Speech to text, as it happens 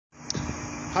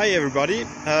Hi everybody,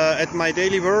 at my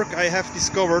daily work I have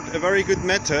discovered a very good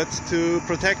method to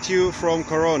protect you from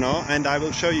Corona, and I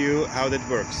will show you how that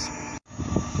works.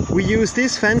 We use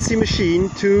this fancy machine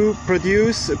to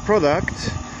produce a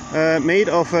product made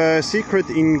of secret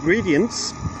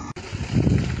ingredients.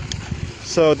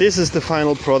 So this is the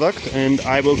final product and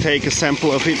I will take a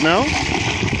sample of it now.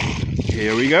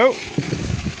 Here we go.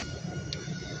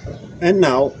 And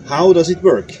now, how does it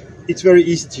work? It's very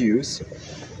easy to use.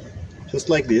 Just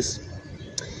like this.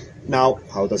 Now,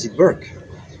 how does it work?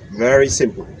 Very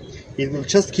simple. It will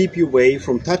just keep you away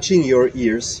from touching your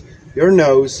ears, your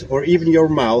nose, or even your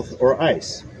mouth or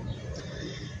eyes.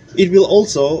 It will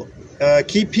also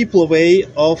keep people away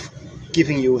of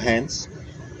giving you hands.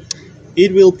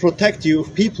 It will protect you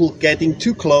of people getting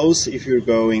too close if you're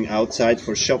going outside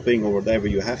for shopping or whatever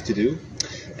you have to do.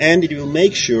 And it will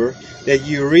make sure that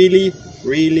you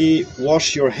really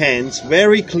wash your hands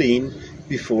very clean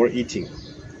before eating.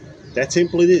 That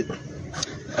simple it is.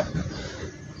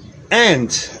 And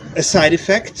a side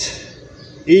effect,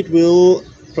 it will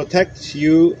protect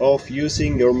you of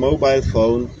using your mobile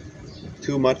phone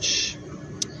too much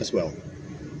as well.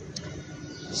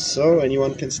 So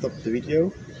anyone can stop the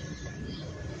video.